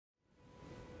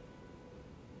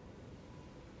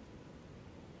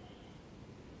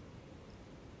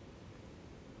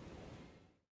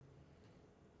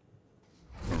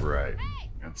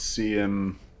Let's see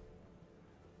him.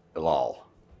 Lol.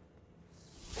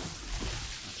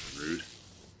 That's rude.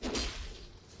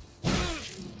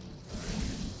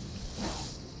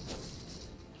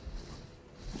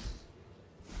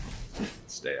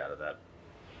 Stay out of that.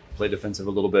 Play defensive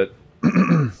a little bit.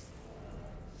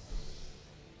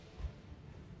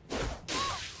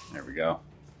 There we go.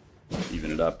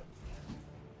 Even it up.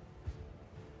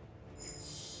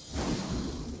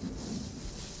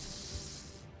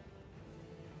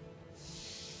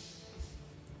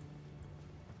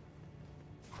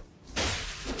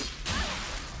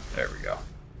 There we go. A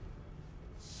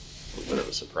little bit of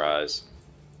a surprise.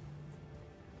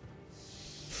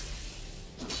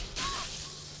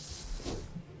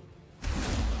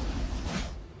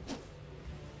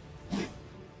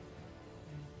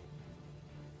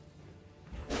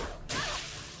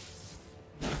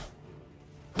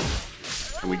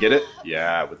 Can we get it?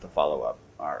 Yeah, with the follow-up.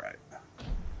 All right.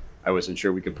 I wasn't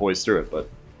sure we could poise through it, but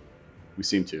we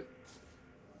seem to.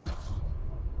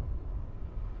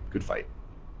 Good fight.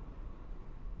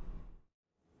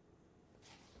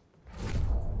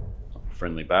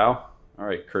 Friendly bow. All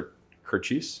right,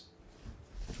 Kerchis.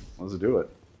 Let's do it.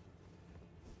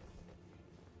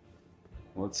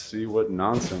 Let's see what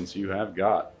nonsense you have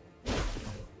got.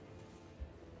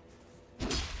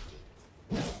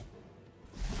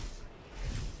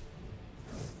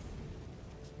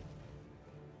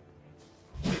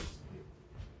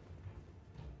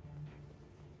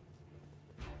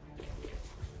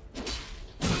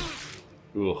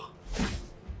 Ugh.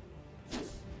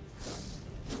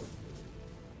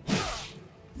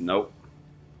 Nope.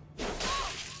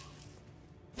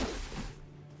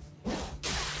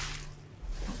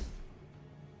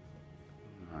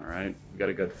 Alright, we got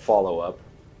a good follow-up.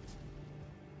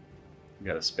 We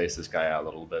gotta space this guy out a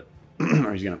little bit,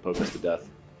 or he's gonna poke us to death.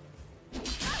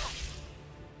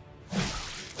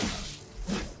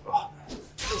 Oh,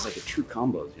 feels like a true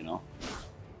combos, you know?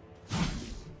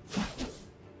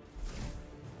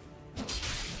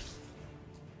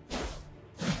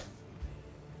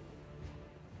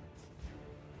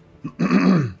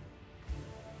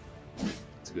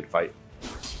 It's a good fight.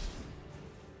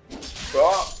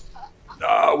 Oh,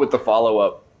 oh, with the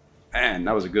follow-up. Man,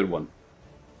 that was a good one.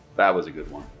 That was a good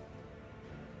one.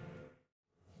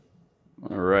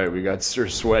 All right, we got Sir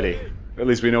Sweaty. At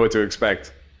least we know what to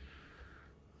expect.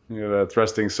 You know, the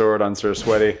thrusting sword on Sir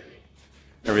Sweaty.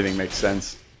 Everything makes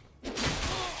sense.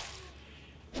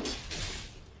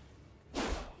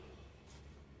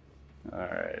 All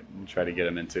right, we'll try to get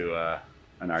him into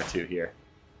an R2 here.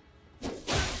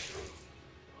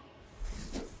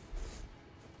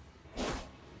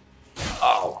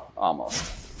 Oh, almost.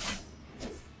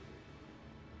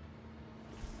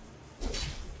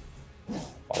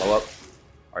 Follow up.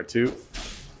 R2.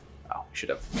 Oh, we should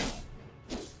have.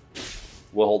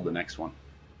 We'll hold the next one.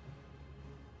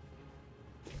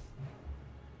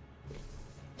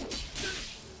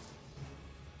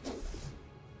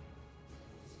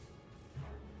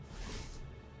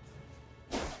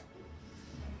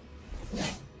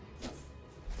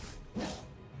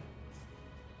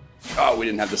 Oh, we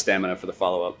didn't have the stamina for the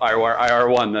follow-up.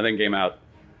 IR1, nothing came out.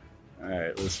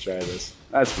 Alright, let's try this.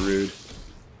 That's rude.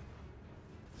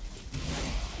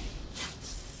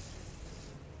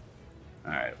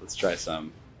 Alright, let's try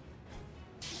some.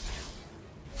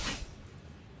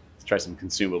 Let's try some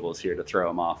consumables here to throw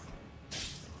him off.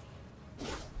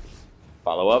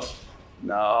 Follow up?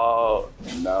 No,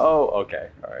 no. Okay,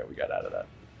 alright, we got out of that.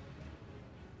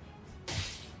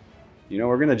 You know,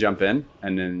 we're gonna jump in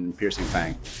and then Piercing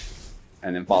Fang.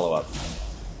 And then follow up.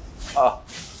 Oh,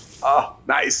 oh,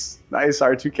 nice. Nice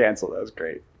R2 cancel. That was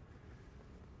great.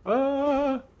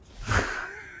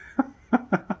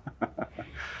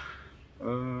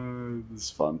 This is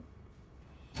fun.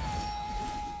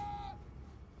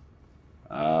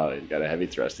 Oh, he's got a heavy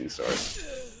thrusting sword.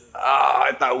 Oh,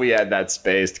 I thought we had that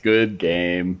spaced. Good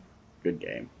game. Good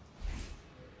game.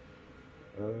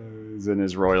 He's in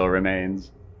his royal remains.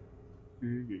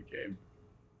 Good game.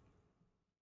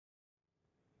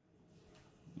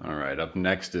 All right, up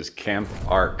next is Camp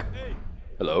Arc.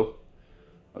 Hello.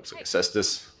 Looks like a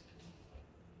cestus.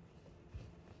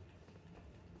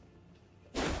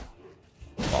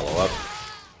 Follow up.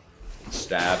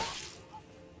 Stab.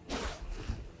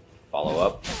 Follow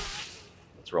up.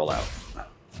 Let's roll out.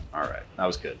 All right, that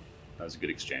was good. That was a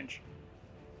good exchange.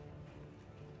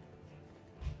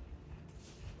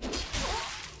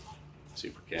 See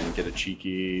if we can get a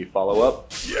cheeky follow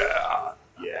up. Yeah,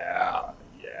 yeah.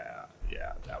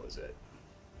 Yeah, that was it.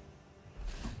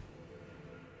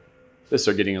 This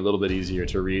are getting a little bit easier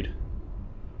to read. You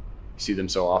see them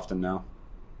so often now.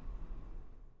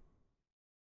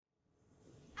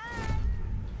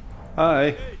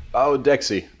 Hi. Oh,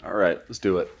 Dexy. All right, let's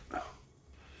do it.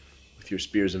 With your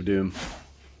spears of doom.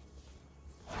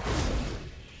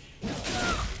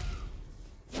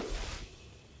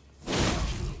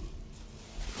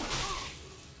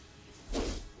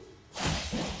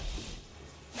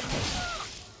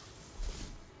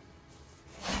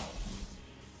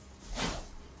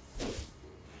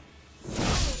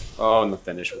 Oh, and the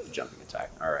finish with the jumping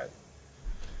attack. All right.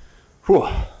 Whew.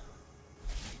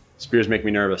 Spears make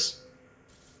me nervous.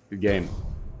 Good game.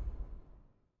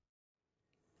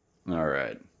 All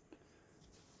right.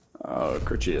 Oh,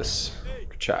 Curtius.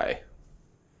 Kurchai.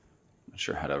 Not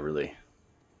sure how to really...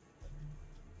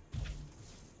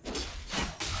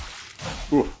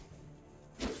 Ooh.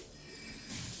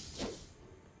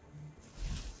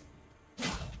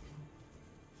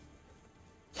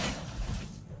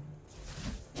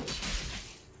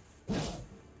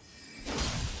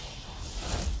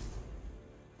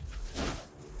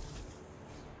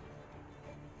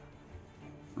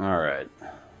 All right.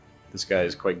 This guy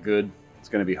is quite good. It's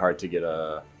going to be hard to get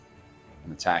an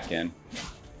attack in.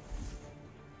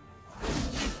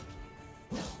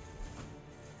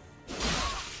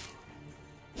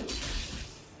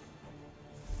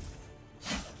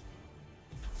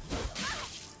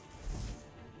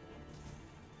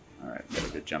 All right, got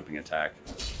a good jumping attack.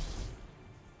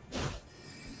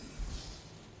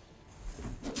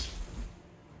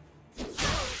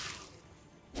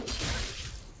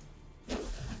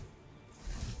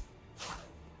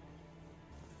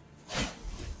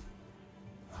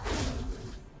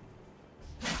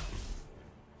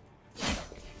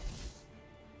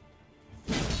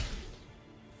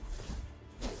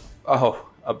 Oh,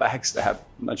 a backstab.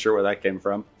 I'm not sure where that came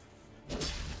from.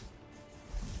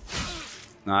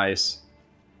 Nice.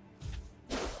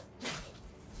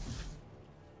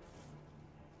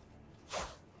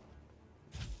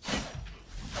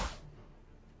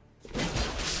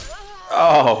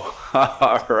 Oh,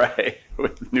 all right.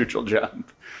 With neutral jump.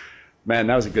 Man,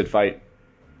 that was a good fight.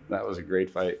 That was a great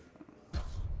fight.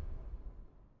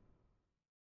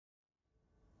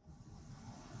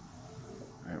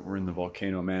 All right, we're in the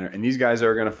Volcano Manor. And these guys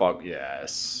are going to fall.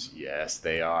 Yes. Yes,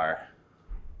 they are.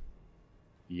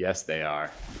 Yes, they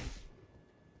are.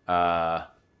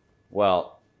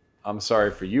 Well, I'm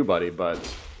sorry for you, buddy, but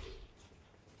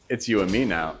it's you and me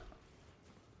now.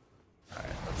 All right,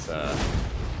 let's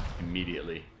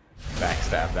immediately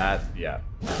backstab that. Yeah.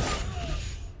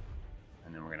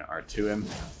 And then we're going to R2 him.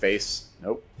 Face.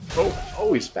 Nope.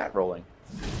 Oh, he's fat rolling.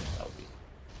 That would be...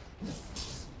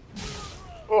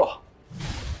 Oh.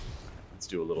 Let's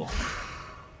do a little...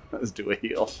 Let's do a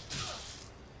heal.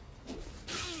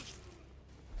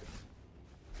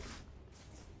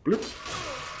 Bloop.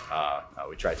 No,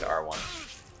 we tried to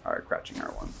R1. All right, crouching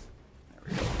R1. There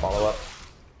we go. Follow up.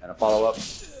 And a follow up.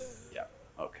 Yeah.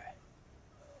 Okay.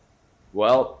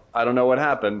 Well, I don't know what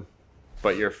happened,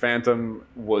 but your Phantom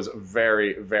was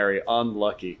very, very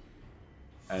unlucky.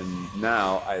 And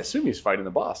now I assume he's fighting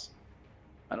the boss.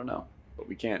 I don't know, but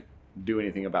we can't do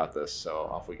anything about this, so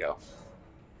off we go.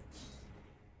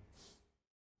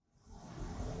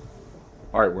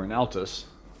 All right, we're in Altus,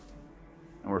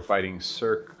 and we're fighting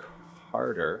Sir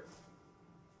Carter,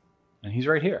 and he's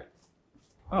right here.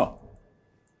 Oh,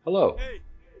 hello. Hey.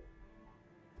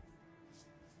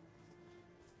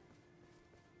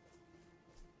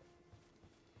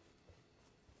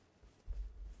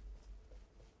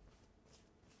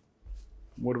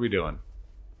 What are we doing?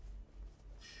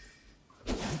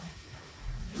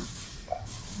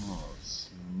 Oh,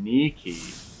 sneaky.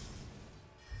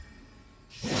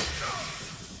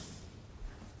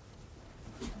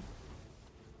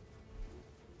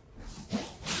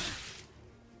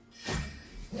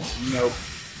 Nope.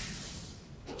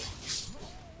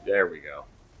 There we go.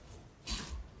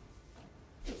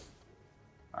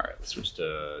 All right, let's switch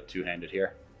to two-handed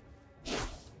here.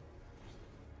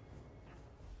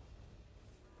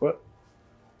 What?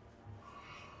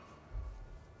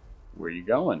 Where are you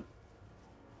going?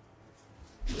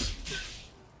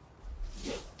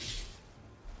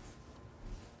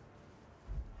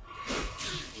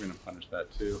 We're gonna punish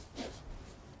that too.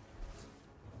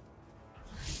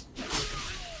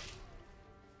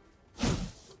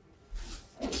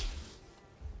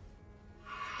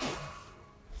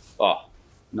 Oh,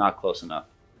 not close enough.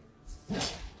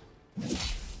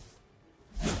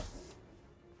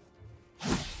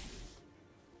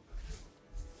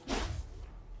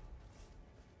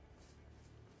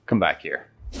 Come back here.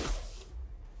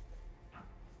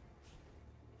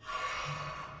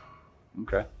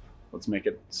 Okay, let's make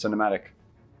it cinematic.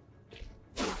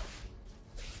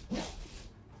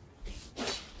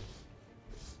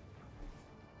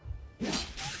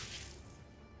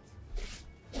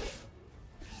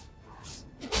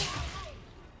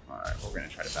 we're going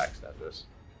to try to backstab this.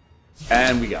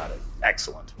 And we got it.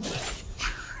 Excellent.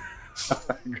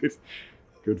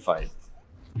 Good fight.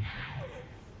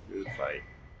 Good fight.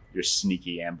 Your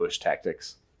sneaky ambush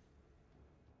tactics.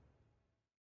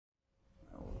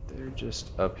 Oh, they're just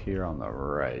up here on the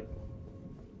right.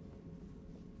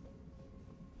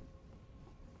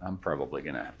 I'm probably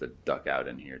going to have to duck out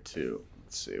in here too.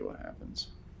 Let's see what happens.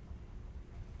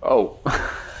 Oh,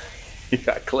 he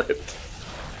got clipped.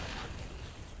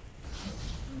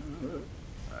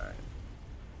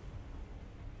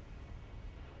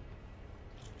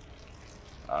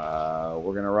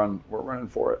 We're gonna run. We're running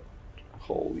for it.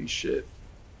 Holy shit!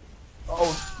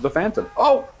 Oh, the Phantom.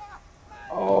 Oh,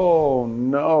 oh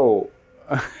no!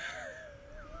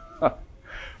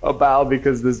 A bow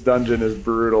because this dungeon is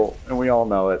brutal, and we all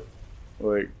know it.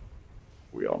 Like,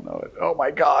 we all know it. Oh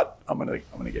my god! I'm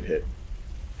gonna get hit.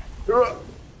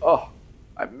 Oh,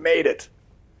 I made it.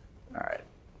 All right.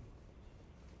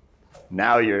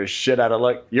 Now you're shit out of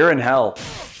luck. You're in hell.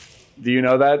 Do you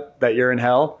know that you're in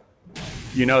hell?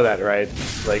 You know that, right?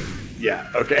 Like,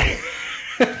 yeah, okay.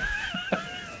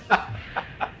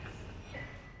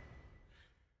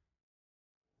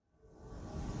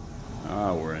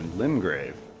 We're in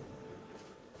Limgrave.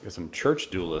 Got some church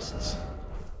duelists.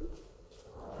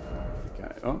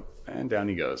 Okay. Oh, and down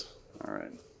he goes. All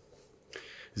right.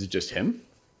 Is it just him?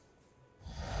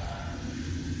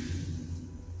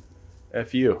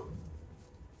 F you.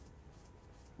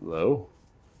 Hello?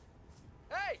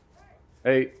 Hey!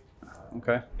 Hey.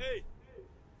 Okay. Hey!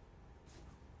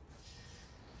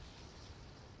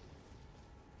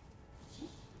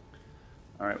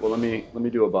 All right. Well, let me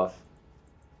do a buff.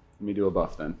 Let me do a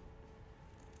buff then.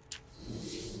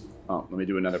 Oh, let me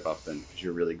do another buff then, because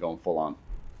you're really going full on.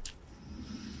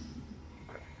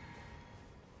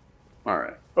 All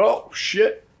right. Oh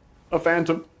shit! A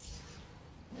phantom.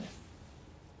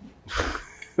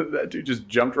 That dude just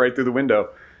jumped right through the window.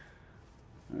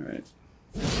 All right.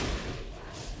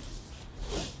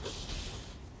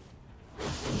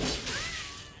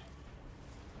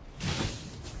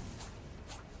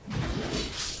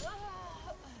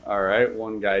 All right,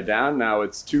 one guy down. Now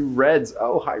it's two reds.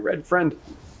 Oh, hi, red friend.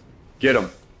 Get him.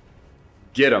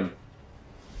 Get him.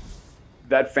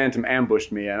 That phantom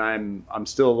ambushed me, and I'm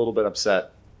still a little bit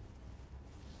upset.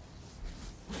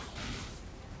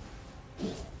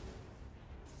 All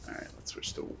right, let's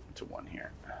switch to one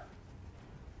here.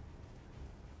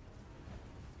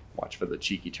 Watch for the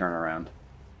cheeky turnaround.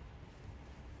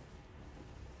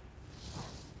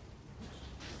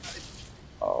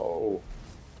 Oh.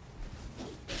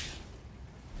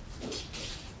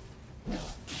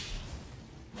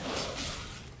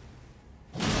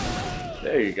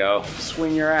 There you go.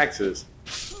 Swing your axes.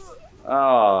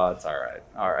 Oh, it's all right.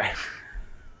 All right.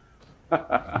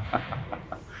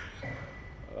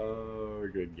 Oh,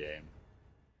 good game.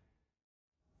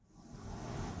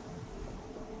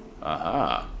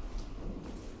 Aha.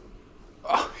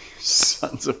 Oh, you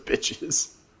sons of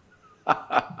bitches.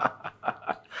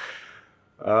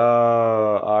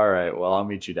 Oh, all right. Well, I'll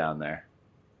meet you down there.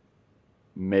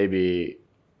 Maybe.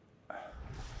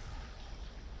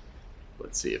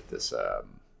 Let's see if this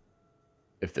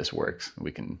works.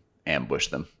 We can ambush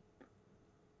them.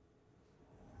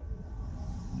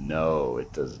 No,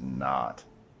 it does not.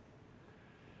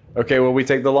 Okay, well, we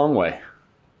take the long way.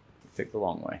 We take the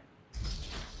long way.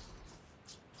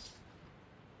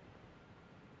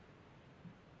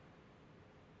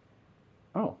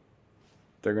 Oh,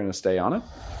 they're going to stay on it?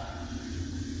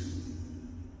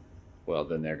 Well,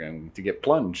 then they're going to get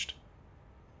plunged.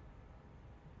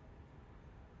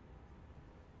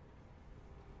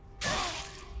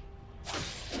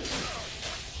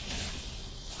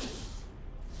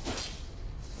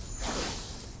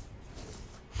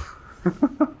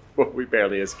 Well, we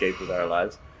barely escaped with our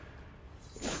lives.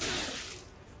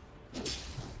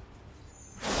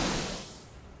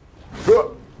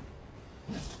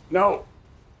 No!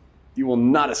 You will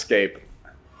not escape.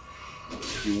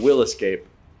 You will escape.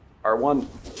 R1.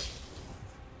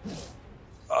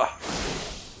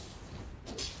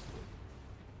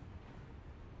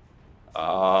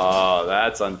 Oh,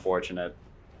 that's unfortunate.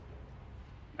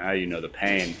 Now you know the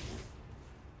pain.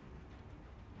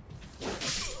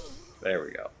 There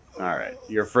we go. All right.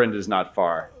 Your friend is not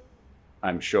far,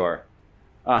 I'm sure.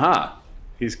 Uh-huh.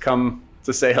 He's come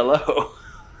to say hello.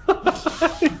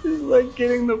 He's like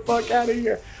getting the fuck out of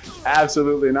here.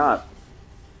 Absolutely not.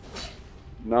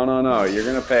 No, no, no. You're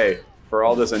going to pay for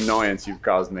all this annoyance you've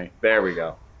caused me. There we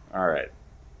go. All right.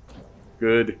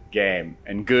 Good game.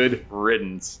 And good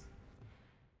riddance.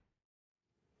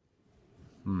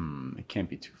 It can't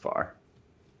be too far.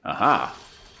 Aha.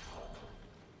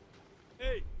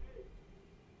 Hey.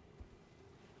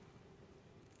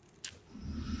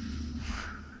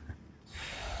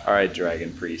 All right,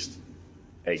 Dragon Priest.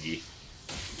 Eggy.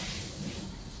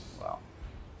 Wow.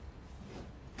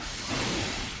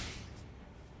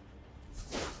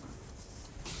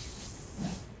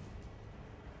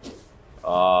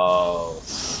 Oh,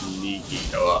 sneaky.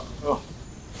 Oh. Oh.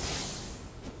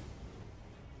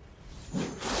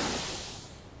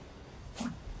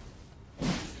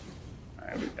 All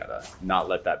right, we gotta not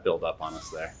let that build up on us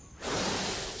there.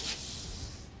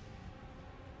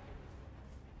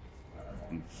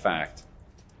 In fact,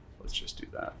 let's just do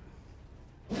that.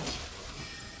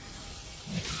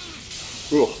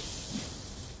 Ooh.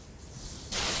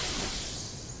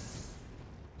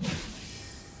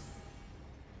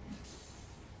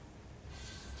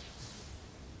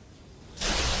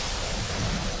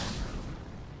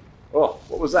 Oh,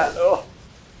 what was that? Oh.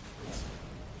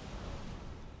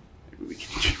 Maybe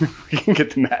we can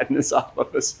get the madness off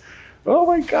of us. Oh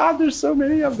my god, there's so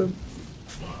many of them.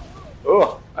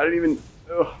 Oh, I didn't even...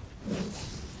 Oh.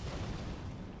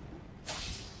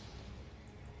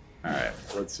 Alright,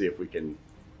 let's see if we can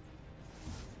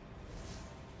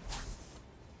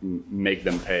make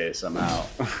them pay somehow.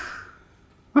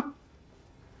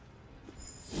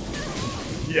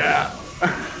 Yeah!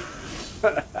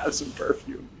 Have some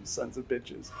perfume, you sons of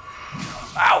bitches.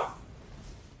 Ow!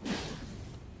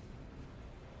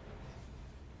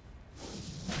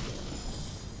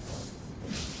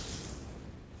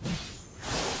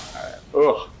 Alright,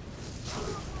 ugh.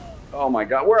 Oh my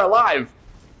god, we're alive!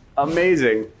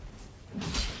 Amazing.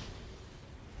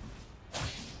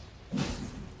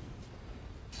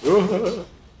 Can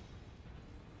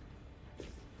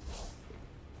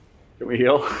we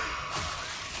heal?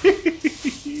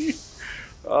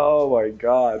 Oh my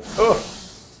god. Oh.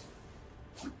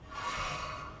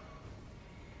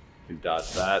 We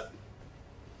dodged that.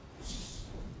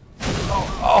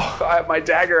 Oh, I have my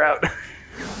dagger out.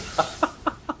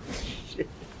 Shit.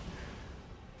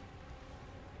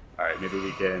 Alright, maybe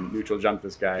we can neutral jump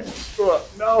this guy. Oh,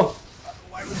 no!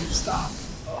 Why would you stop?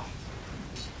 Oh.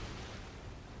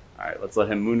 Alright, let's let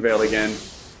him moonveil again,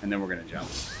 and then we're gonna jump.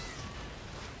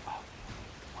 Oh,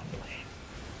 one blade.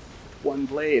 One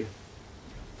blade.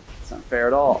 It's not fair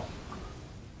at all.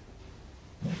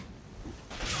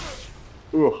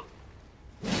 Ooh.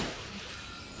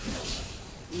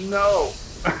 No!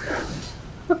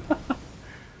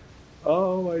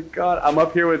 Oh my god, I'm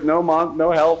up here with no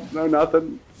help, no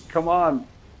nothing. Come on.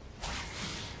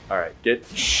 Alright, get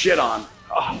shit on.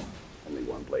 Oh, only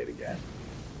one blade again.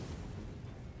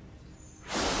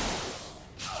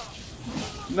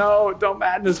 No, don't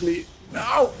madness me.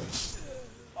 No!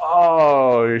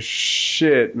 Oh,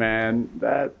 shit, man.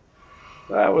 That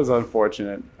was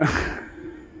unfortunate.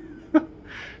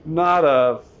 Not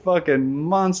a fucking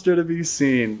monster to be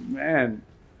seen. Man.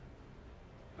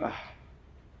 An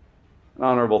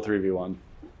honorable 3v1.